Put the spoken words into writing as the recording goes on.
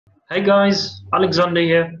Hey guys, Alexander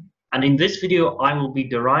here, and in this video I will be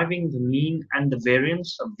deriving the mean and the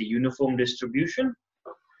variance of the uniform distribution.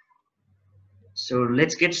 So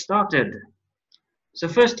let's get started. So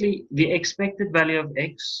firstly, the expected value of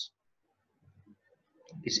x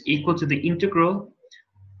is equal to the integral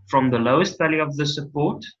from the lowest value of the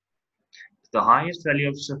support to the highest value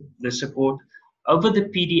of the support over the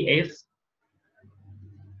PDF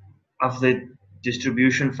of the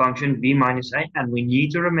distribution function b minus a, and we need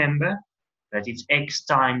to remember that it's x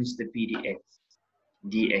times the PDF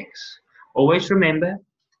dx. Always remember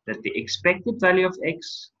that the expected value of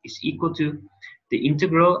x is equal to the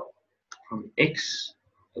integral from x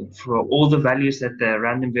for all the values that the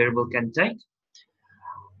random variable can take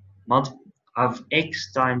of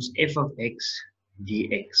x times f of x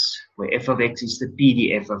dx, where f of x is the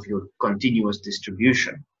PDF of your continuous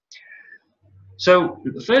distribution. So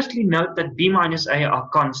firstly, note that b minus a are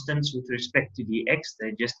constants with respect to dx.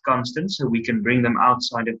 They're just constants, so we can bring them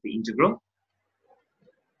outside of the integral.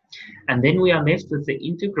 And then we are left with the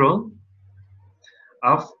integral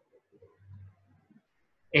of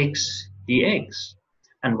x dx.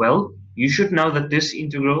 And well, you should know that this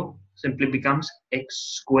integral simply becomes x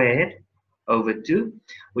squared over 2.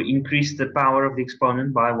 We increase the power of the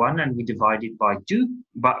exponent by 1 and we divide it by 2,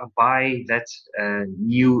 by that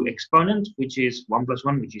new exponent, which is 1 plus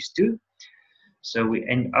 1, which is 2. So we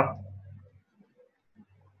end up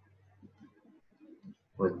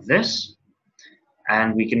with this.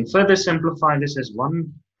 And we can further simplify this as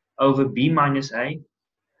 1 over b minus a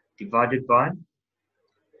divided by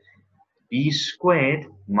b squared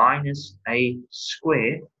minus a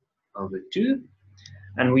squared over 2.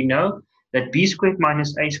 And we know that b squared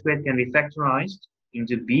minus a squared can be factorized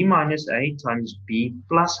into b minus a times b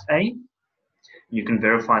plus a. You can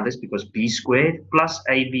verify this because b squared plus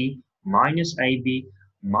ab minus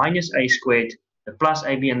a squared, the plus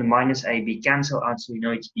ab and the minus ab cancel out, so we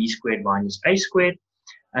know it's b squared minus a squared,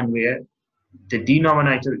 and where the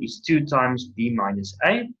denominator is 2 times b minus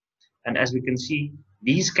a. And as we can see,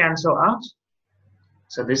 these cancel out,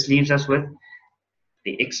 so this leaves us with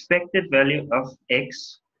the expected value of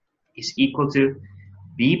x is equal to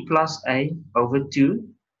b plus a over 2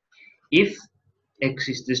 if x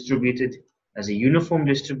is distributed as a uniform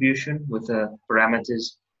distribution with the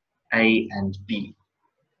parameters a and b.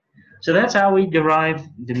 So that's how we derive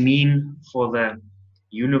the mean for the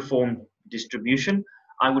uniform distribution.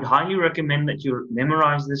 I would highly recommend that you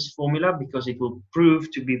memorize this formula because it will prove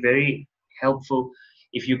to be very helpful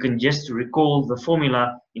if you can just recall the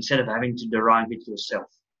formula instead of having to derive it yourself.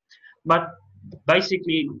 But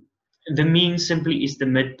basically, the mean simply is the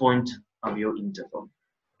midpoint of your interval.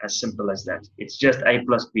 As simple as that. It's just a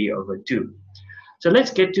plus b over 2. So let's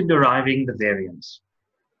get to deriving the variance.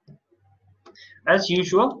 As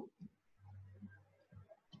usual,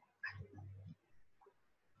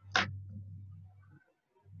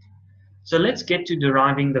 let's get to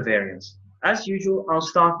deriving the variance. As usual, I'll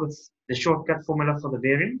start with the shortcut formula for the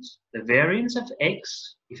variance. The variance of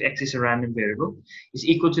x, if x is a random variable, is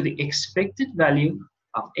equal to the expected value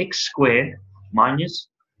of x squared minus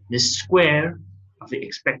the square of the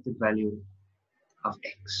expected value of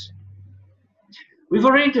x. We've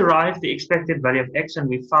already derived the expected value of x and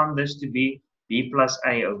we found this to be b plus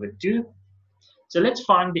a over 2. So let's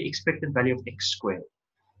find the expected value of x squared.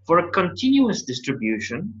 For a continuous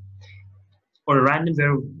distribution, or a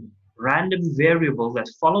random variable that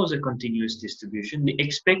follows a continuous distribution, the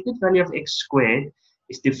expected value of x squared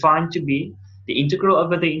is defined to be the integral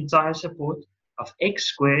over the entire support of x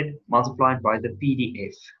squared multiplied by the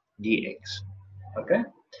PDF dx. Okay,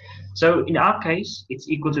 so in our case, it's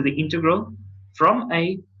equal to the integral from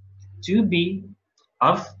a to b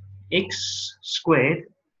of x squared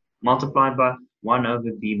multiplied by 1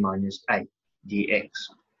 over b minus a dx.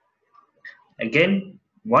 Again,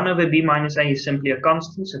 1 over b minus a is simply a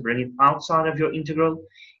constant, so bring it outside of your integral.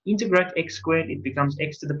 Integrate x squared, it becomes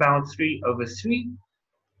x to the power 3 over 3.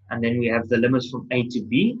 And then we have the limits from a to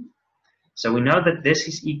b. So we know that this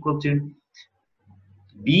is equal to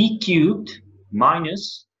b cubed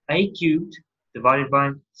minus a cubed divided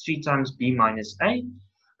by 3 times b minus a.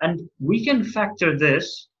 And we can factor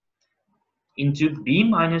this into b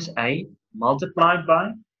minus a multiplied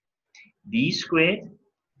by b squared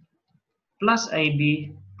plus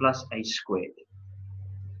ab plus a squared.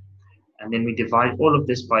 And then we divide all of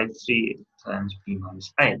this by 3 times b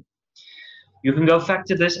minus a. You can go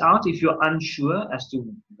factor this out if you're unsure as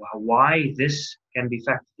to why this can be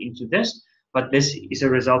factored into this, but this is a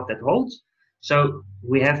result that holds. So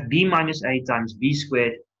we have b minus a times b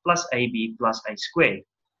squared plus ab plus a squared.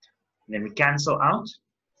 And then we cancel out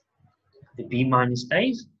the b minus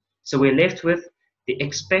a's. So we're left with the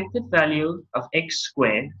expected value of x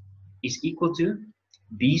squared is equal to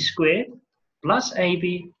b squared plus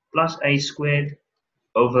ab plus a squared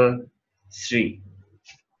over 3.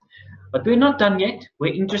 But we're not done yet.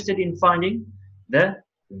 We're interested in finding the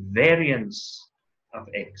variance of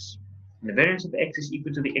x. And the variance of x is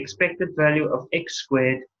equal to the expected value of x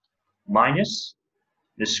squared minus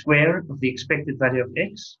the square of the expected value of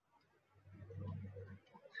x.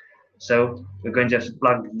 So we're going to have to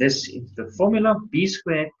plug this into the formula, b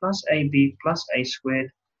squared plus ab plus a squared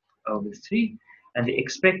over 3. And the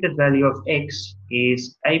expected value of x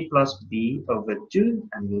is a plus b over 2,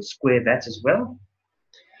 and we'll square that as well.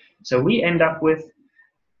 So we end up with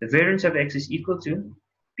the variance of x is equal to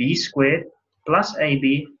b squared plus ab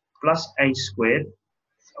plus a squared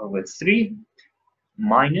over 3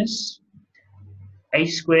 minus a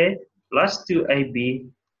squared plus 2ab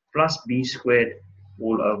plus b squared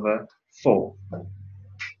all over 4.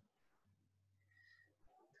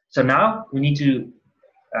 So now we need to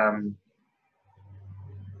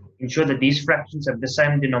ensure that these fractions have the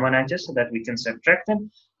same denominator so that we can subtract them.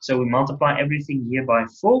 So we multiply everything here by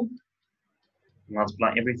 4.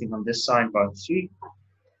 Multiply everything on this side by 3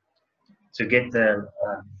 to get the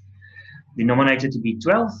denominator to be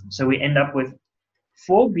 12. So we end up with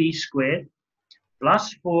 4b squared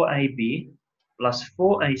plus 4ab plus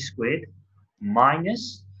 4a squared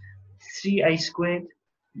minus 3a squared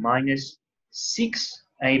minus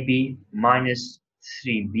 6ab minus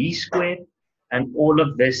 3b squared, and all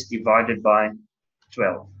of this divided by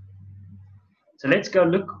 12. So let's go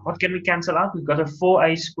look, what can we cancel out? We've got a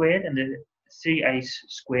 4a squared and a 3a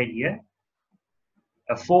squared here,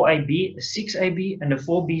 a 4ab, a 6ab, and a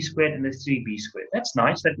 4b squared and a 3b squared. That's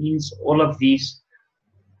nice. That means all of these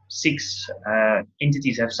 6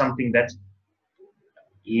 entities have something that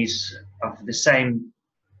is of the same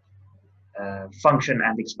function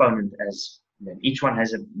and exponent as them. Each one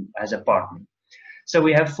has a partner. So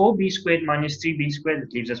we have 4b squared minus 3b squared,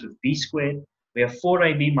 that leaves us with b squared. We have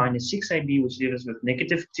 4ab minus 6ab, which leaves us with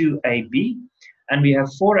negative 2ab. And we have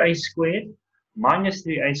 4a squared minus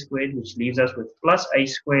 3a squared, which leaves us with plus a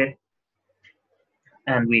squared.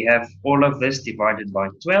 And we have all of this divided by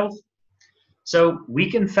 12. So we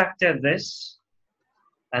can factor this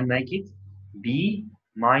and make it b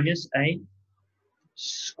minus a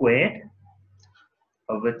squared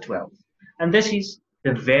over 12. And this is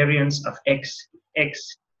the variance of x.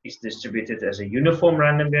 X is distributed as a uniform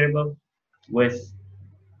random variable with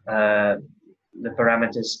the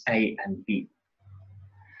parameters a and b.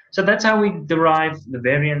 So that's how we derive the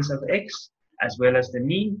variance of x as well as the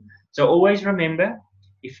mean. So always remember,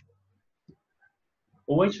 if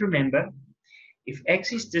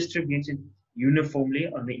x is distributed uniformly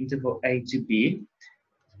on the interval a to b,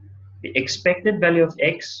 the expected value of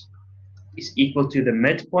x is equal to the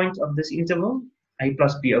midpoint of this interval, a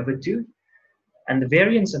plus b over 2, and the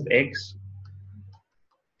variance of x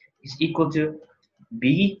is equal to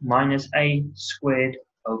b minus a squared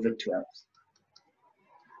over 12.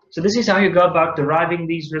 So this is how you go about deriving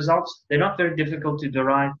these results. They're not very difficult to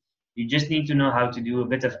derive. You just need to know how to do a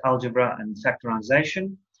bit of algebra and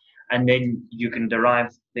factorization, and then you can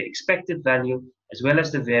derive the expected value as well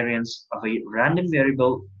as the variance of a random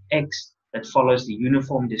variable x that follows the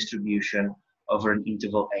uniform distribution over an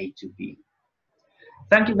interval a to b.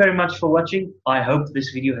 Thank you very much for watching. I hope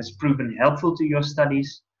this video has proven helpful to your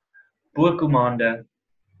studies. Boer Commander,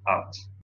 out.